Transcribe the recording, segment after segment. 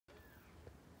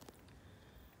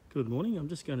Good morning. I'm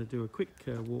just going to do a quick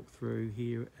walkthrough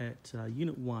here at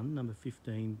Unit 1, number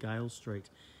 15, Gale Street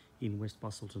in West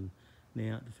Busselton.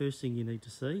 Now, the first thing you need to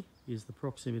see is the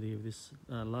proximity of this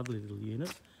lovely little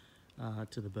unit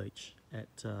to the beach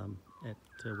at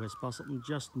West Busselton,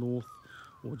 just north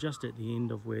or just at the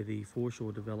end of where the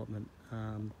foreshore development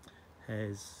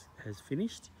has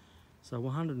finished. So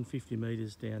 150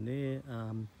 metres down there,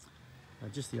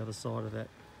 just the other side of that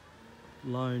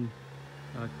lone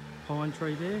pine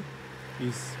tree there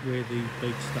is where the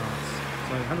beach starts.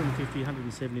 So 150,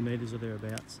 170 metres or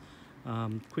thereabouts.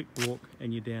 Quick walk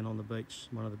and you're down on the beach,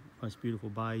 one of the most beautiful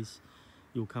bays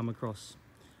you'll come across.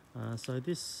 So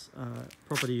this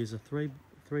property is a three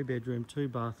bedroom, 2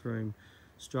 bathroom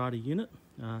strata unit.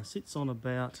 Sits on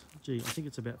about, I think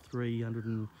it's about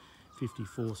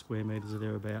 354 square metres or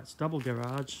thereabouts. Double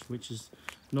garage, which is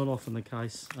not often the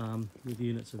case with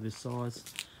units of this size.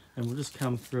 And we'll just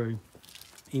come through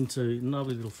into a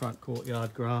lovely little front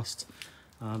courtyard, grassed,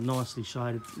 nicely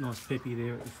shaded, nice peppy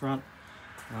there at the front.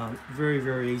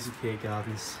 Very easy care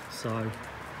gardens. So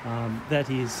that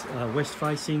is west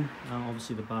facing.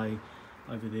 Obviously the bay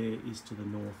over there is to the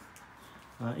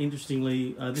north.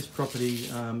 Interestingly, this property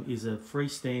is a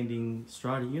freestanding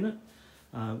strata unit.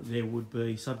 There would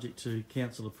be, subject to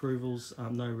council approvals,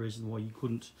 no reason why you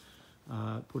couldn't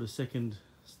put a second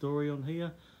story on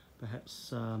here.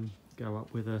 Perhaps go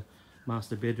up with a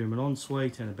master bedroom and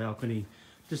ensuite and a balcony,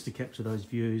 just to capture those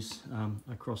views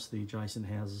across the adjacent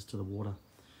houses to the water.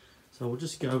 So we'll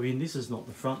just go in. This is not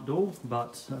the front door,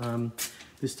 but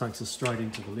this takes us straight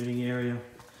into the living area.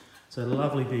 So the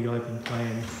lovely big open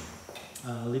plan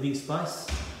living space,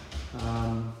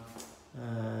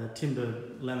 timber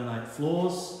laminate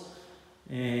floors,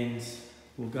 and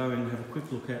we'll go in and have a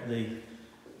quick look at the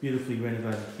beautifully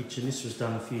renovated kitchen. This was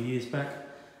done a few years back,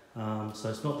 so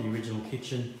it's not the original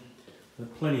kitchen,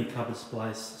 but plenty of cupboard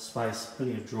space,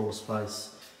 plenty of drawer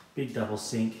space, big double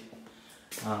sink.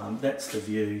 That's the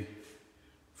view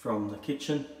from the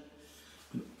kitchen.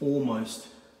 You can almost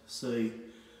see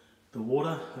the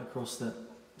water across that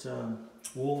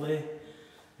wall there.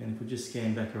 And if we just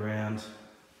scan back around,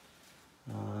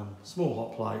 small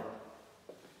hot plate,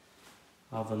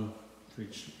 oven,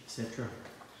 fridge, etc.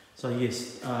 So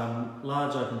yes,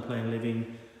 large open plan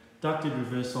living, ducted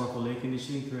reverse cycle air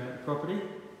conditioning throughout the property.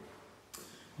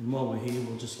 And while we're here,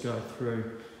 we'll just go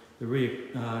through the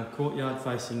rear courtyard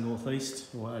facing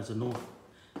northeast, or as a north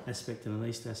aspect and an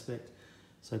east aspect.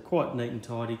 So quite neat and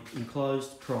tidy,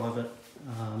 enclosed, private,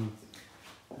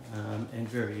 and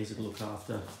very easy to look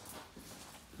after.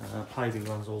 Paving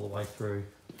runs all the way through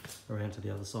around to the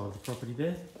other side of the property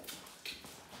there.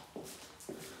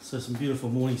 So some beautiful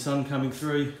morning sun coming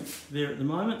through there at the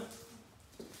moment.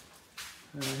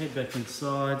 Head back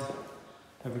inside,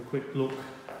 have a quick look.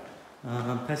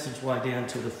 Passageway down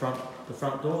to the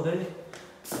front door there,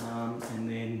 and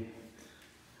then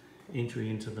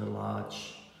entry into the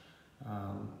large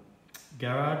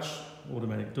garage,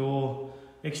 automatic door,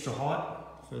 extra height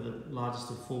for the largest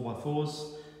of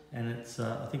 4x4s, and it's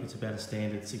I think it's about a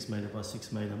standard 6 metre by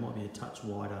 6 metre, might be a touch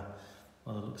wider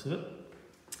by the looks of it.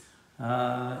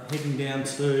 Heading down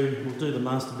to, we'll do the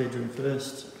master bedroom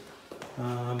first.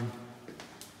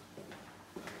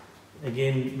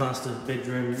 Again, master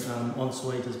bedroom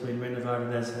ensuite has been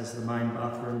renovated, as has the main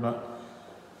bathroom, but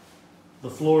the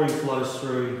flooring flows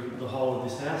through the whole of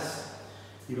this house.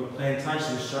 You've got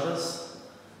plantation shutters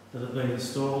that have been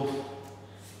installed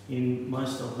in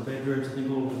most of the bedrooms, I think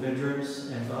all of the bedrooms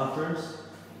and bathrooms.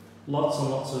 Lots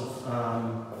and lots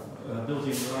of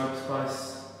built-in robe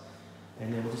space,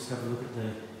 and then we'll just have a look at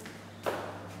the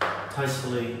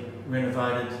tastefully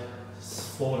renovated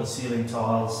floor-to-ceiling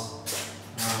tiles.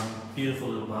 Beautiful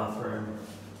little bathroom,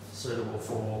 suitable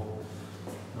for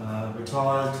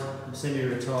retired,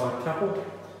 semi-retired couple,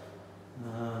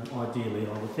 ideally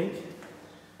I would think.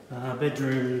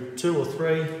 Bedroom 2 or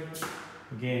 3,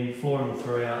 again flooring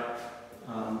throughout,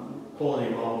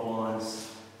 quality of old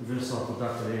lines, reverse cycle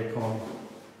ducted aircon,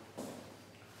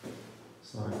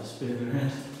 sorry for spinning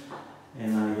around,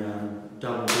 and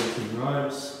double built-in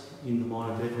robes in the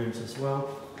minor bedrooms as well.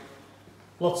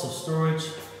 Lots of storage.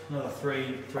 Another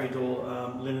three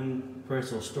door linen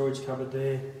press or storage cupboard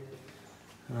there.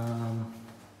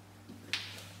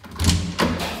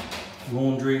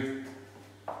 Laundry,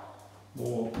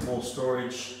 more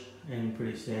storage and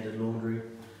pretty standard laundry.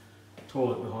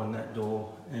 Toilet behind that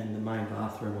door, and the main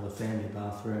bathroom or the family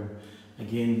bathroom.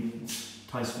 Again,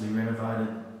 tastefully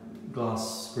renovated,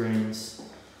 glass screens,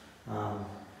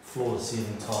 floor to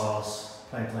ceiling tiles,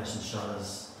 plantation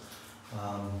shutters.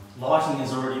 Lighting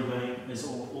has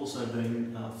also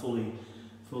been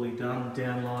fully done.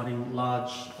 Down lighting,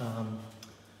 large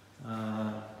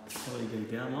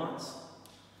LED downlights.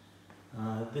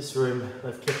 This room,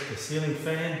 they've kept the ceiling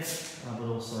fan, but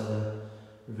also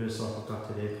the reverse cycle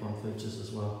ducted aircon features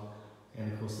as well,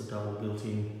 and of course the double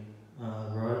built-in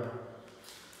robe.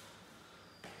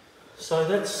 So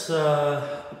that's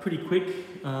a pretty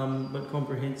quick but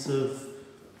comprehensive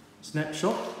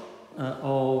snapshot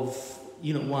of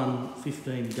Unit 1,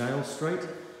 15 Gale Street.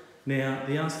 Now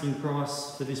the asking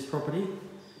price for this property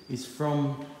is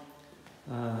from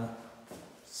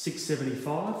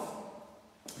 $675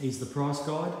 is the price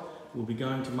guide. We'll be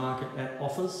going to market at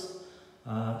offers,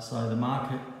 so the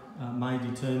market may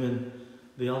determine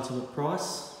the ultimate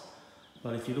price,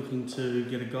 but if you're looking to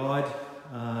get a guide,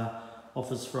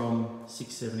 offers from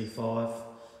 $675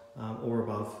 or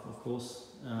above, of course.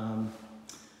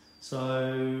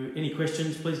 So any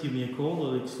questions, please give me a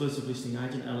call, the exclusive listing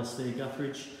agent Alistair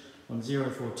Guthridge on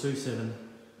 0427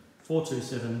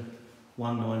 427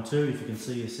 192 if you can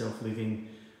see yourself living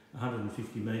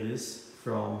 150 metres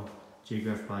from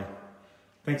Geograph Bay.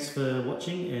 Thanks for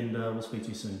watching, and we'll speak to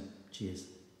you soon.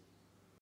 Cheers.